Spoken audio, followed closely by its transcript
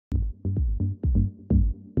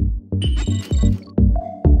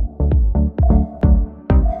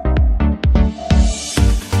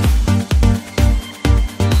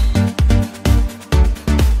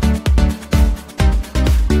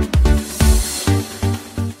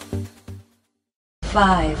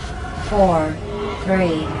Five, 4, 3,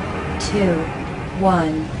 2,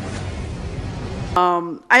 1.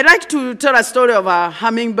 I'd like to tell a story of a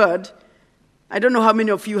hummingbird. I don't know how many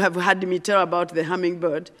of you have heard me tell about the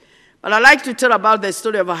hummingbird, but I'd like to tell about the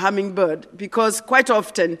story of a hummingbird because quite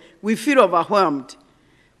often we feel overwhelmed.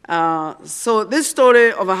 So this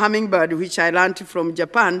story of a hummingbird, which I learned from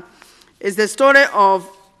Japan, is the story of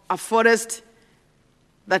a forest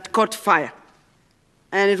that caught fire.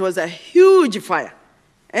 And it was a huge fire.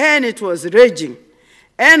 And it was raging.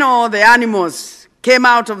 And all the animals came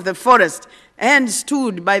out of the forest and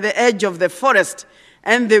stood by the edge of the forest.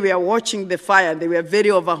 And they were watching the fire. They were very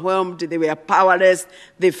overwhelmed. They were powerless.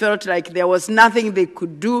 They felt like there was nothing they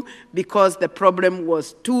could do because the problem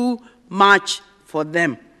was too much for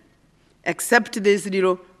them, except this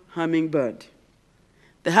little hummingbird.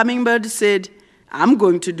 The hummingbird said, I'm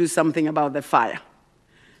going to do something about the fire.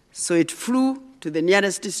 So it flew to the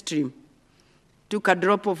nearest stream, took a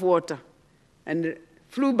drop of water, and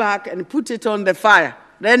flew back and put it on the fire.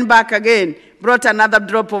 Then back again, brought another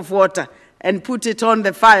drop of water and put it on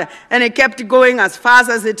the fire. And it kept going as fast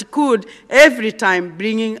as it could, every time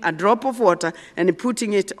bringing a drop of water and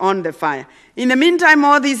putting it on the fire. In the meantime,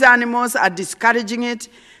 all these animals are discouraging it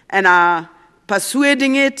and are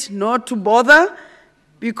persuading it not to bother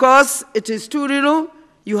because it is too little.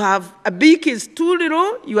 You have a beak is too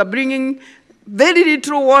little. You are bringing very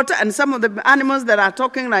little water, and some of the animals that are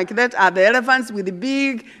talking like that are the elephants with the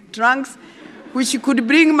big trunks, which could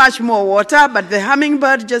bring much more water, but the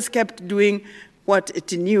hummingbird just kept doing what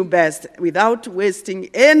it knew best without wasting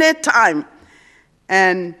any time.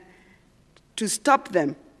 And to stop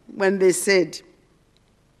them when they said,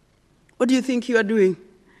 what do you think you are doing?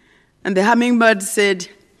 And the hummingbird said,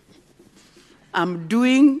 I'm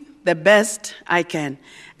doing the best I can.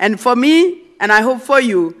 And for me, and I hope for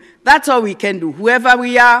you, that's all we can do. Whoever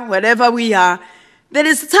we are, wherever we are, there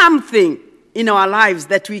is something in our lives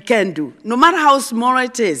that we can do. No matter how small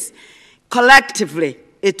it is, collectively,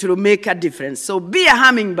 it will make a difference. So be a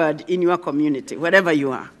hummingbird in your community, wherever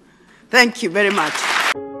you are. Thank you very much.